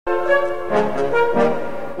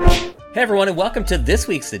Hey everyone, and welcome to this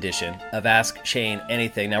week's edition of Ask Shane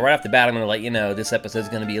Anything. Now, right off the bat, I'm going to let you know this episode is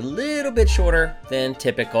going to be a little bit shorter than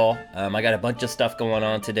typical. I got a bunch of stuff going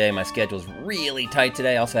on today. My schedule's really tight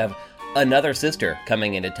today. I also have another sister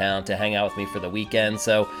coming into town to hang out with me for the weekend,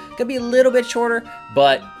 so it's going to be a little bit shorter,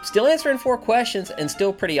 but still answering 4 questions and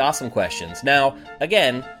still pretty awesome questions. Now,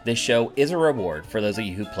 again, this show is a reward for those of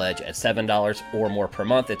you who pledge at $7 or more per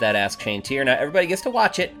month at that Ask Shane tier. Now, everybody gets to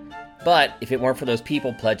watch it. But if it weren't for those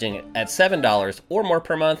people pledging at $7 or more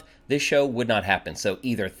per month, this show would not happen. So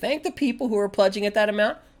either thank the people who are pledging at that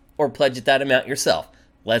amount or pledge at that amount yourself.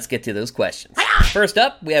 Let's get to those questions. First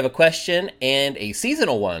up, we have a question and a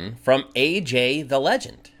seasonal one from AJ the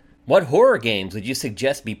Legend. What horror games would you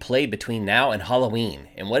suggest be played between now and Halloween?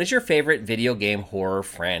 And what is your favorite video game horror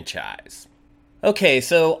franchise? Okay,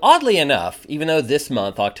 so oddly enough, even though this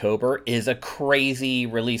month, October, is a crazy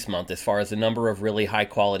release month as far as the number of really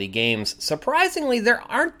high-quality games, surprisingly, there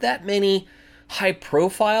aren't that many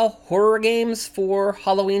high-profile horror games for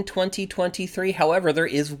Halloween 2023. However, there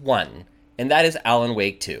is one, and that is Alan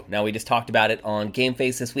Wake 2. Now, we just talked about it on Game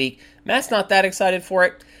Face this week. Matt's not that excited for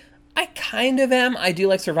it. I kind of am. I do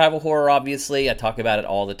like survival horror, obviously. I talk about it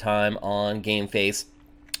all the time on Game Face.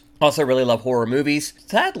 Also really love horror movies.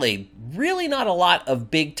 Sadly, really not a lot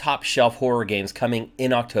of big top shelf horror games coming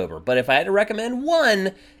in October. But if I had to recommend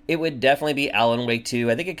one, it would definitely be Alan Wake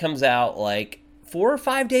 2. I think it comes out like 4 or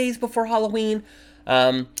 5 days before Halloween.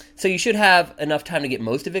 So you should have enough time to get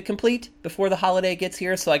most of it complete before the holiday gets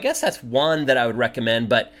here. So I guess that's one that I would recommend.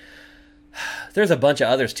 But there's a bunch of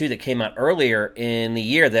others too that came out earlier in the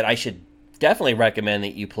year that I should definitely recommend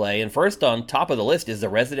that you play. And first on top of the list is the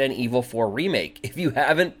Resident Evil 4 remake. If you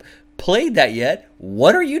haven't played that yet,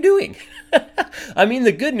 what are you doing? I mean,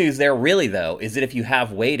 the good news there really though is that if you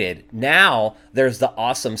have waited, now there's the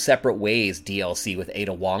awesome Separate Ways DLC with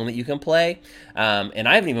Ada Wong that you can play. And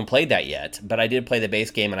I haven't even played that yet, but I did play the base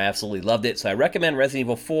game and I absolutely loved it. So I recommend Resident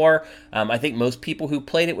Evil 4. I think most people who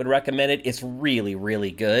played it would recommend it. It's really, really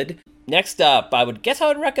good. Next up, I would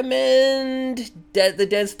recommend the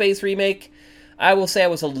Dead Space remake. I will say I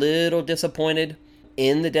was a little disappointed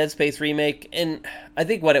in the Dead Space remake, and I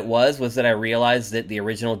think what it was that I realized that the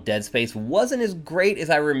original Dead Space wasn't as great as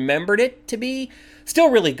I remembered it to be. Still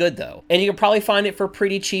really good, though. And you can probably find it for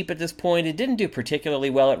pretty cheap at this point. It didn't do particularly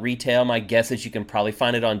well at retail. My guess is you can probably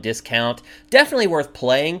find it on discount. Definitely worth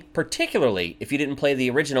playing, particularly if you didn't play the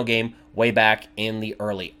original game way back in the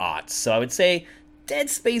early aughts. So I would say Dead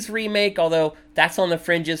Space remake, although that's on the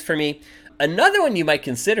fringes for me. Another one you might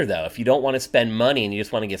consider, though, if you don't want to spend money and you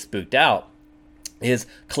just want to get spooked out, is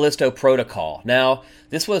Callisto Protocol. Now,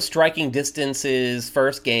 this was Striking Distance's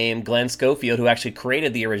first game. Glenn Schofield, who actually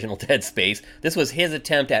created the original Dead Space, this was his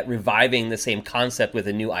attempt at reviving the same concept with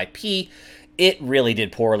a new IP. It really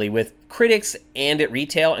did poorly with critics and at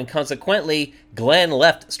retail, and consequently, Glenn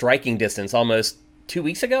left Striking Distance almost 2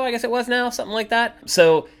 weeks ago, I guess it was now, something like that.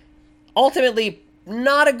 So, ultimately,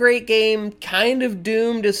 not a great game, kind of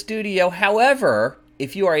doomed a studio. However,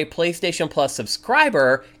 if you are a PlayStation Plus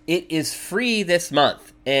subscriber, it is free this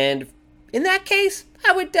month. And in that case,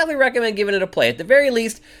 I would definitely recommend giving it a play. At the very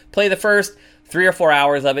least, play the first 3 or 4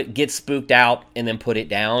 hours of it, get spooked out, and then put it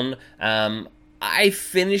down. I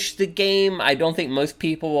finished the game. I don't think most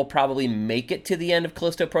people will probably make it to the end of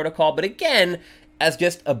Callisto Protocol. But again, as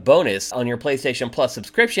just a bonus on your PlayStation Plus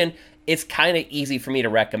subscription, it's kind of easy for me to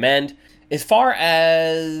recommend. As far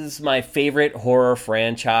as my favorite horror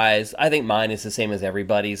franchise, I think mine is the same as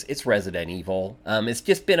everybody's. It's Resident Evil. It's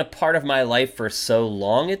just been a part of my life for so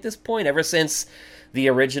long at this point, ever since the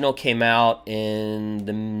original came out in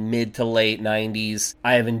the mid to late 90s.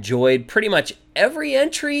 I have enjoyed pretty much every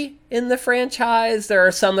entry in the franchise. There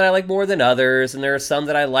are some that I like more than others, and there are some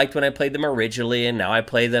that I liked when I played them originally, and now I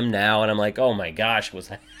play them now, and I'm like, oh my gosh,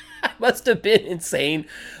 I must have been insane.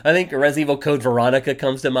 I think Resident Evil Code Veronica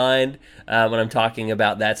comes to mind when I'm talking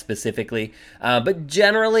about that specifically. But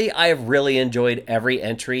generally, I have really enjoyed every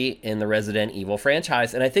entry in the Resident Evil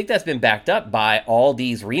franchise, and I think that's been backed up by all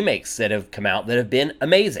these remakes that have come out that have been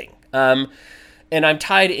amazing. And I'm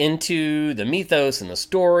tied into the mythos and the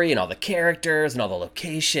story and all the characters and all the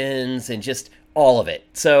locations and just all of it.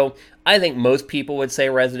 So I think most people would say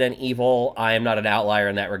Resident Evil. I am not an outlier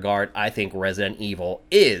in that regard. I think Resident Evil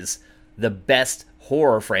is the best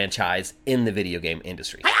horror franchise in the video game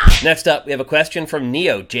industry. Next up, we have a question from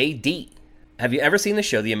Neo JD. Have you ever seen the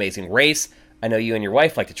show The Amazing Race? I know you and your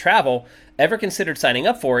wife like to travel. Ever considered signing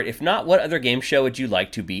up for it? If not, what other game show would you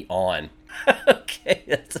like to be on? Okay,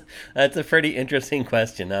 that's a pretty interesting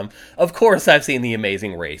question. Of course I've seen The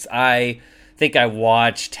Amazing Race. I think I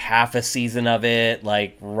watched half a season of it,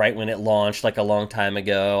 like right when it launched, like a long time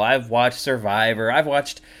ago. I've watched Survivor. I've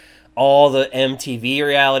watched all the MTV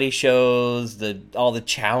reality shows, all the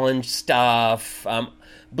challenge stuff.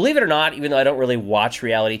 Believe it or not, even though I don't really watch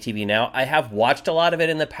reality TV now, I have watched a lot of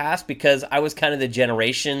it in the past because I was kind of the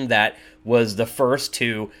generation that was the first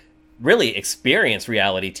to really experience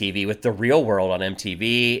reality TV with The Real World on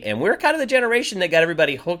MTV, and we're kind of the generation that got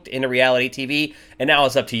everybody hooked into reality TV, and now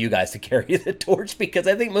it's up to you guys to carry the torch, because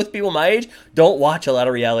I think most people my age don't watch a lot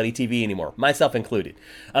of reality TV anymore, myself included.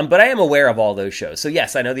 But I am aware of all those shows, so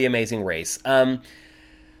yes, I know The Amazing Race.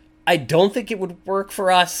 I don't think it would work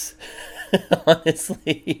for us.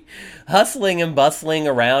 Honestly, hustling and bustling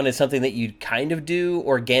around is something that you kind of do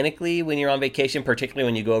organically when you're on vacation, particularly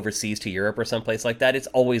when you go overseas to Europe or someplace like that. It's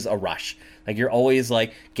always a rush. Like, you're always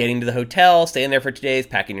like getting to the hotel, staying there for 2 days,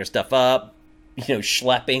 packing your stuff up,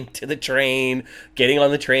 schlepping to the train, getting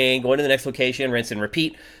on the train, going to the next location, rinse and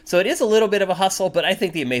repeat. So it is a little bit of a hustle, but I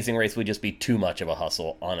think The Amazing Race would just be too much of a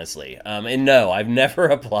hustle, honestly. And no, I've never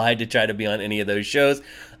applied to try to be on any of those shows.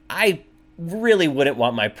 I really wouldn't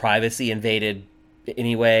want my privacy invaded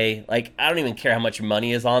anyway. Like, I don't even care how much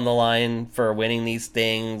money is on the line for winning these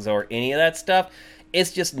things or any of that stuff.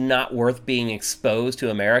 It's just not worth being exposed to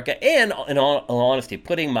America. And in all honesty,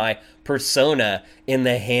 putting my persona in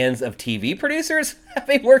the hands of TV producers,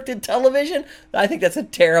 having worked in television, I think that's a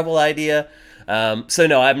terrible idea. So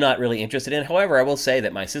no, I'm not really interested in it. However, I will say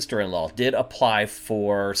that my sister-in-law did apply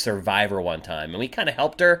for Survivor one time, and we kind of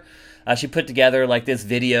helped her. She put together like this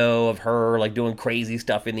video of her like doing crazy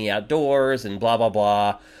stuff in the outdoors and blah, blah,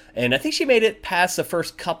 blah. And I think she made it past the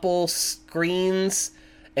first couple screens,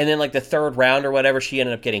 and then like the third round or whatever, she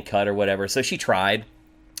ended up getting cut or whatever. So she tried.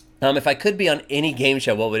 If I could be on any game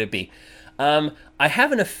show, what would it be? I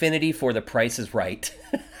have an affinity for The Price is Right.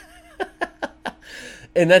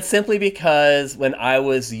 And that's simply because when I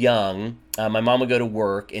was young, my mom would go to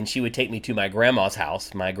work and she would take me to my grandma's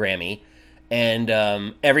house, my Grammy. And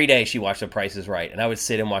every day she watched The Price is Right. And I would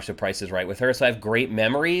sit and watch The Price is Right with her. So I have great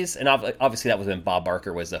memories. And obviously that was when Bob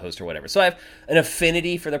Barker was the host or whatever. So I have an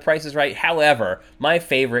affinity for The Price is Right. However, my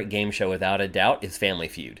favorite game show without a doubt is Family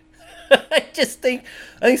Feud. I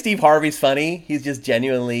think Steve Harvey's funny. He's just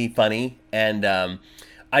genuinely funny. And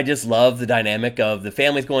I just love the dynamic of the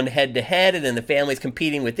families going head to head and then the families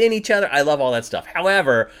competing within each other. I love all that stuff.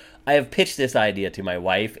 However, I have pitched this idea to my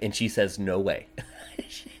wife and she says, no way.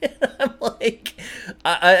 I'm like,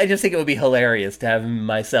 I just think it would be hilarious to have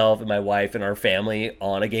myself and my wife and our family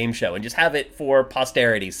on a game show and just have it for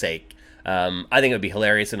posterity's sake. I think it would be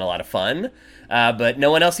hilarious and a lot of fun, but no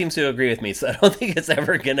one else seems to agree with me, so I don't think it's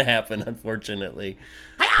ever going to happen, unfortunately.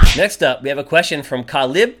 Next up, we have a question from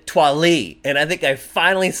Khalib Twali, and I think I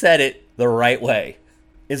finally said it the right way.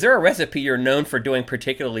 Is there a recipe you're known for doing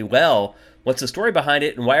particularly well? What's the story behind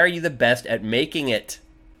it, and why are you the best at making it?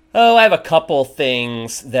 Oh, I have a couple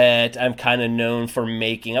things that I'm kind of known for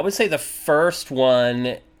making. I would say the first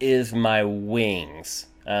one is my wings.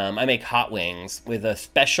 I make hot wings with a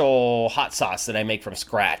special hot sauce that I make from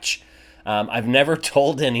scratch. I've never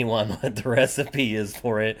told anyone what the recipe is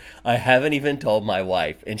for it. I haven't even told my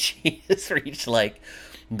wife. And she has reached like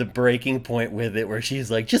the breaking point with it where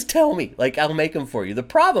she's like, just tell me. Like, I'll make them for you. The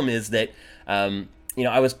problem is that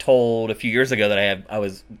I was told a few years ago that I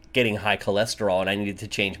was getting high cholesterol and I needed to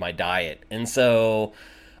change my diet. And so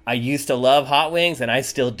I used to love hot wings and I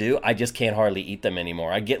still do. I just can't hardly eat them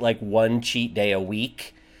anymore. I get like one cheat day a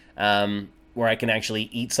week where I can actually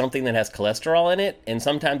eat something that has cholesterol in it. And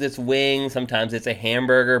sometimes it's wings, sometimes it's a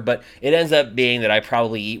hamburger, but it ends up being that I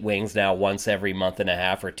probably eat wings now once every month and a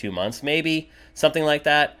half or 2 months, maybe something like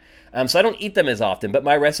that. So I don't eat them as often, but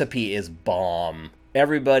my recipe is bomb.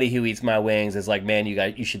 Everybody who eats my wings is like, man,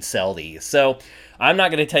 you should sell these. So I'm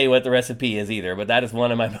not going to tell you what the recipe is either, but that is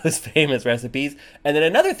one of my most famous recipes. And then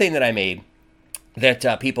another thing that I made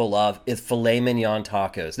that people love is filet mignon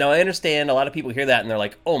tacos. Now, I understand a lot of people hear that and they're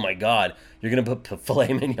like, oh my God, you're going to put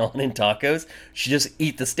filet mignon in tacos? You should just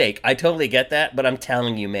eat the steak. I totally get that, but I'm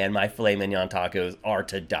telling you, man, my filet mignon tacos are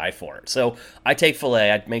to die for. So I take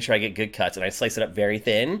filet, I make sure I get good cuts, and I slice it up very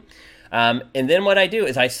thin. And then what I do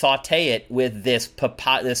is I saute it with this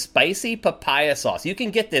spicy papaya sauce. You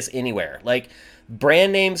can get this anywhere. Like,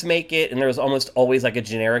 brand names make it, and there's almost always like a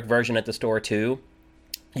generic version at the store too.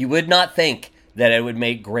 You would not think that it would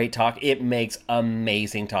make great tacos. It makes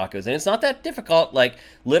amazing tacos. And it's not that difficult. Like,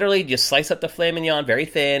 literally just slice up the filet mignon very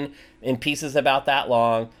thin in pieces about that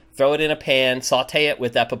long. Throw it in a pan, saute it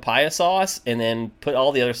with that papaya sauce, and then put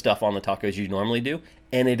all the other stuff on the tacos you normally do.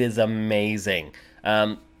 And it is amazing.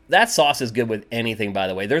 that sauce is good with anything, by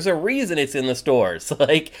the way. There's a reason it's in the stores.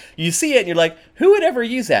 Like, you see it and you're like, who would ever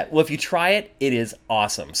use that? Well, if you try it, it is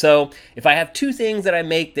awesome. So if I have two things that I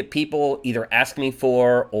make that people either ask me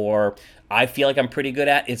for or I feel like I'm pretty good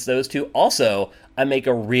at, it's those two. Also, I make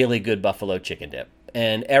a really good buffalo chicken dip.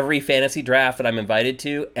 And every fantasy draft that I'm invited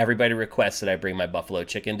to, everybody requests that I bring my buffalo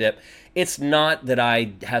chicken dip. It's not that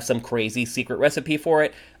I have some crazy secret recipe for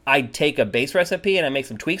it. I take a base recipe and I make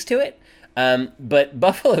some tweaks to it. But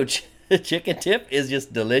buffalo chicken dip is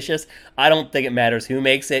just delicious. I don't think it matters who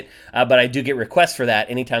makes it, but I do get requests for that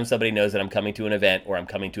anytime somebody knows that I'm coming to an event or I'm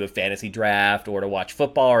coming to a fantasy draft or to watch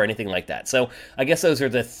football or anything like that. So I guess those are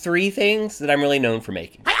the three things that I'm really known for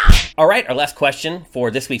making. All right, our last question for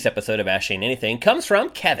this week's episode of Ask Shane Anything comes from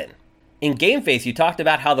Kevin. In Game Face, you talked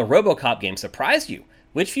about how the RoboCop game surprised you.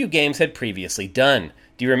 Which few games had previously done?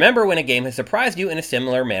 Do you remember when a game has surprised you in a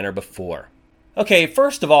similar manner before? Okay,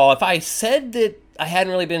 first of all, if I said that I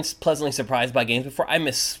hadn't really been pleasantly surprised by games before, I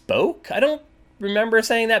misspoke. I don't remember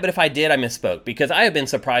saying that, but if I did, I misspoke, because I have been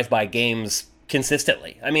surprised by games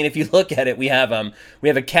consistently. I mean, if you look at it, we have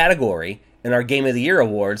a category in our Game of the Year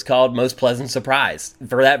awards called Most Pleasant Surprise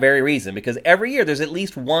for that very reason, because every year there's at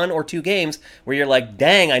least one or two games where you're like,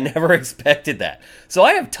 dang, I never expected that. So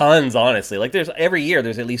I have tons, honestly. Like, every year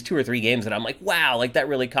there's at least two or three games that I'm like, wow, like that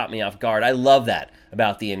really caught me off guard. I love that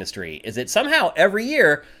about the industry, is that somehow every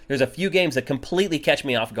year there's a few games that completely catch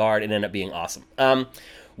me off guard and end up being awesome.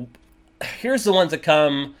 Here's the ones that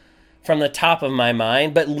come from the top of my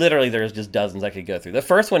mind, but literally there's just dozens I could go through. The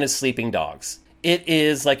first one is Sleeping Dogs. It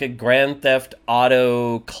is like a Grand Theft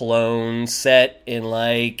Auto clone set in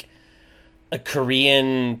like a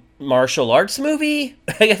Korean martial arts movie,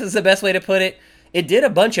 I guess is the best way to put it. It did a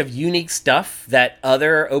bunch of unique stuff that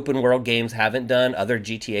other open world games haven't done, other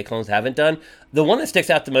GTA clones haven't done. The one that sticks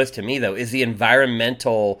out the most to me, though, is the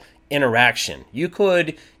environmental interaction. You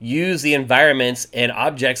could use the environments and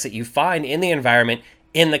objects that you find in the environment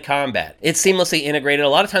in the combat. It's seamlessly integrated. A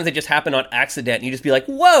lot of times they just happen on accident, and you just be like,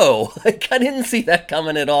 whoa, like, I didn't see that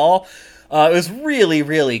coming at all. It was really,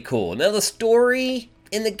 really cool. Now, the story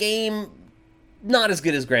in the game, not as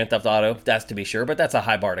good as Grand Theft Auto, that's to be sure, but that's a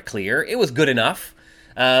high bar to clear. It was good enough.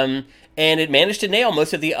 And it managed to nail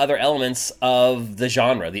most of the other elements of the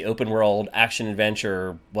genre, the open world, action,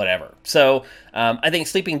 adventure, whatever. So I think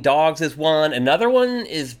Sleeping Dogs is one. Another one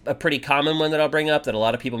is a pretty common one that I'll bring up that a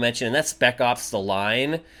lot of people mention, and that's Spec Ops: The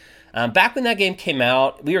Line. Back when that game came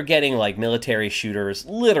out, we were getting like military shooters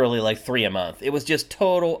literally like 3 a month. It was just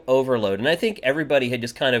total overload. And I think everybody had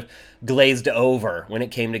just kind of glazed over when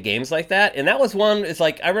it came to games like that. And that was one, it's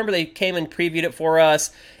like, I remember they came and previewed it for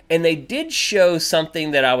us, and they did show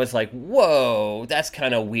something that I was like, whoa, that's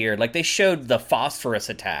kind of weird. Like, they showed the phosphorus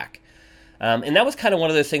attack. And that was kind of one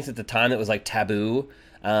of those things at the time that was like taboo.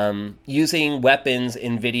 Using weapons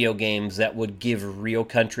in video games that would give real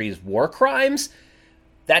countries war crimes,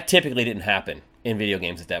 that typically didn't happen in video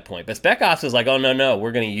games at that point. But Spec Ops was like, oh, no,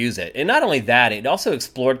 we're going to use it. And not only that, it also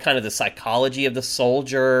explored kind of the psychology of the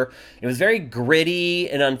soldier. It was very gritty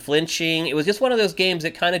and unflinching. It was just one of those games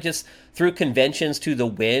that kind of just threw conventions to the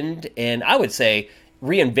wind, and I would say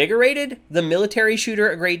reinvigorated the military shooter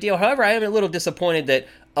a great deal. However, I am a little disappointed that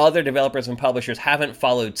other developers and publishers haven't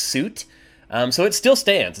followed suit. So it still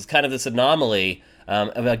stands. It's kind of this anomaly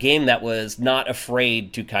of a game that was not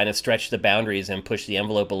afraid to kind of stretch the boundaries and push the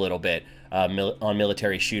envelope a little bit on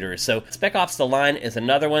military shooters. So Spec Ops: The Line is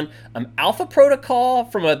another one. Alpha Protocol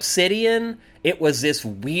from Obsidian. It was this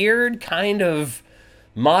weird kind of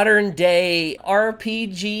modern day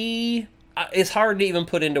RPG. It's hard to even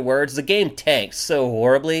put into words. The game tanked so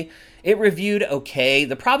horribly. It reviewed okay.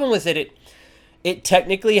 The problem was that it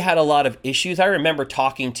technically had a lot of issues. I remember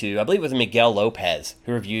talking to, I believe it was Miguel Lopez,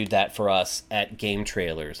 who reviewed that for us at Game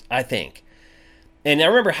Trailers, I think. And I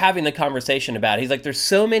remember having the conversation about it. He's like, there's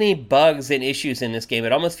so many bugs and issues in this game,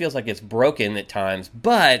 it almost feels like it's broken at times,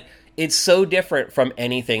 but it's so different from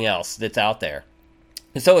anything else that's out there.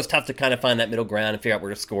 And so it's tough to kind of find that middle ground and figure out where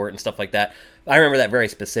to score it and stuff like that. I remember that very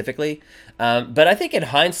specifically. But I think in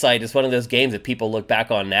hindsight, it's one of those games that people look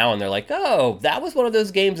back on now and they're like, oh, that was one of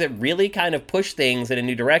those games that really kind of pushed things in a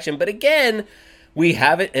new direction. But again, we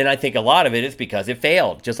have it, and I think a lot of it is because it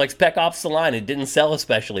failed. Just like Spec Ops: The Line, it didn't sell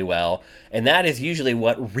especially well. And that is usually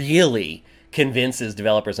what really convinces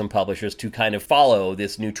developers and publishers to kind of follow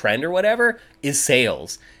this new trend or whatever, is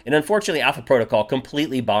sales. And unfortunately, Alpha Protocol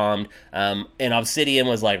completely bombed, and Obsidian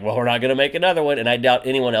was like, well, we're not going to make another one, and I doubt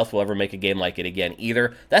anyone else will ever make a game like it again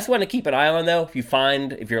either. That's one to keep an eye on, though.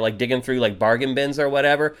 If you're like digging through like bargain bins or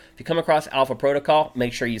whatever, if you come across Alpha Protocol,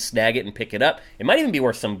 make sure you snag it and pick it up. It might even be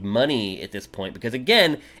worth some money at this point, because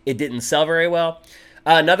again, it didn't sell very well.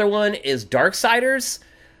 Another one is Darksiders.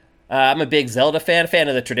 I'm a big Zelda fan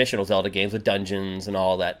of the traditional Zelda games with dungeons and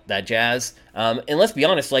all that jazz. And let's be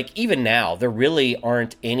honest, like, even now, there really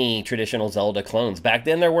aren't any traditional Zelda clones. Back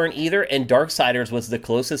then, there weren't either, and Darksiders was the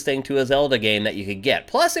closest thing to a Zelda game that you could get.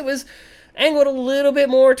 Plus, it was angled a little bit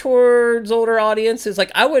more towards older audiences.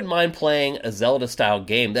 Like, I wouldn't mind playing a Zelda-style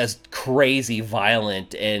game that's crazy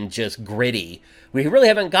violent and just gritty. We really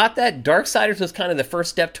haven't got that. Darksiders was kind of the first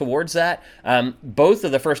step towards that. Both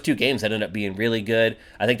of the first two games ended up being really good.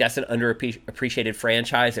 I think that's an underappreciated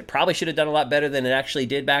franchise. It probably should have done a lot better than it actually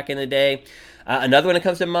did back in the day. Another one that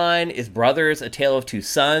comes to mind is Brothers: A Tale of Two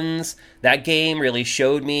Sons. That game really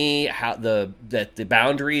showed me how that the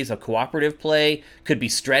boundaries of cooperative play could be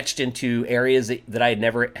stretched into areas that I had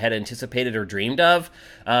never had anticipated or dreamed of.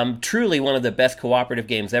 Truly one of the best cooperative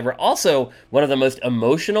games ever. Also, one of the most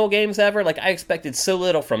emotional games ever. Like, I expected so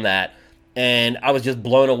little from that, and I was just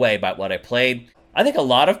blown away by what I played. I think a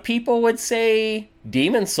lot of people would say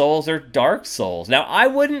Demon's Souls or Dark Souls. Now, I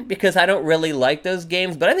wouldn't, because I don't really like those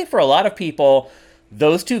games, but I think for a lot of people,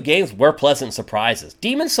 those two games were pleasant surprises.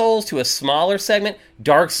 Demon's Souls to a smaller segment,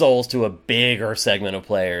 Dark Souls to a bigger segment of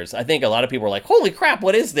players. I think a lot of people were like, holy crap,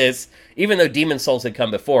 what is this? Even though Demon's Souls had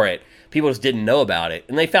come before it, people just didn't know about it.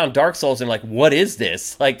 And they found Dark Souls and like, what is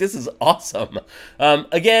this? Like, this is awesome.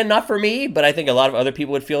 Again, not for me, but I think a lot of other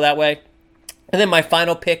people would feel that way. And then my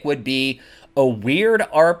final pick would be a weird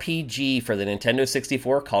RPG for the Nintendo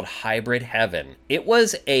 64 called Hybrid Heaven. It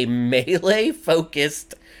was a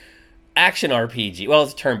melee-focused action RPG. Well,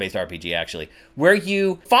 it's a turn-based RPG, actually, where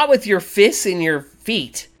you fought with your fists and your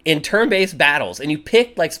feet in turn-based battles, and you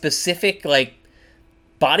picked, like, specific, like,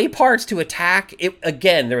 body parts to attack.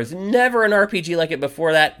 Again, there was never an RPG like it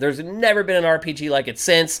before that. There's never been an RPG like it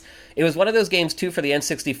since. It was one of those games, too, for the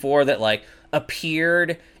N64 that, like,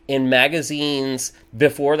 appeared in magazines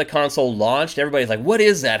before the console launched. Everybody's like, what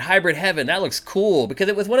is that? Hybrid Heaven, that looks cool. Because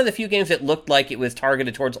it was one of the few games that looked like it was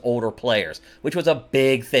targeted towards older players, which was a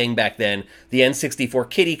big thing back then. The N64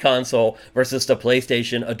 kiddie console versus the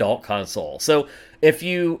PlayStation adult console. So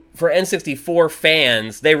for N64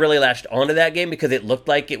 fans, they really latched onto that game because it looked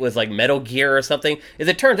like it was like Metal Gear or something. As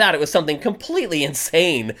it turns out, it was something completely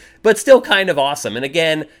insane, but still kind of awesome. And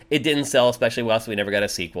again, it didn't sell especially well, so we never got a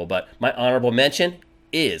sequel. But my honorable mention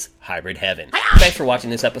is Hybrid Heaven. Thanks for watching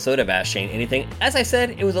this episode of Ask Shane Anything. As I said,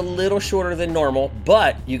 it was a little shorter than normal,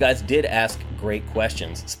 but you guys did ask great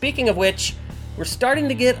questions. Speaking of which, we're starting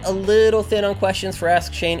to get a little thin on questions for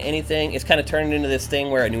Ask Shane Anything. It's kind of turned into this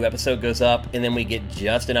thing where a new episode goes up and then we get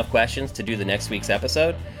just enough questions to do the next week's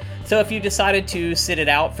episode. So if you decided to sit it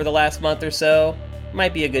out for the last month or so,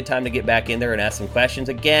 might be a good time to get back in there and ask some questions.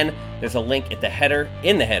 Again, there's a link in the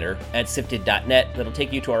header at sifted.net that'll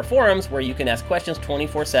take you to our forums where you can ask questions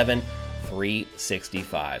 24/7,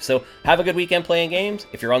 365. So have a good weekend playing games.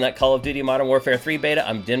 If you're on that Call of Duty Modern Warfare 3 beta,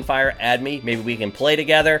 I'm Dinfire, add me. Maybe we can play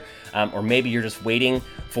together. Or maybe you're just waiting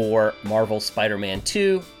for Marvel's Spider-Man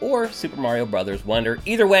 2 or Super Mario Bros. Wonder.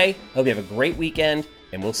 Either way, hope you have a great weekend,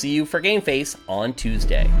 and we'll see you for Game Face on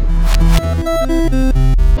Tuesday.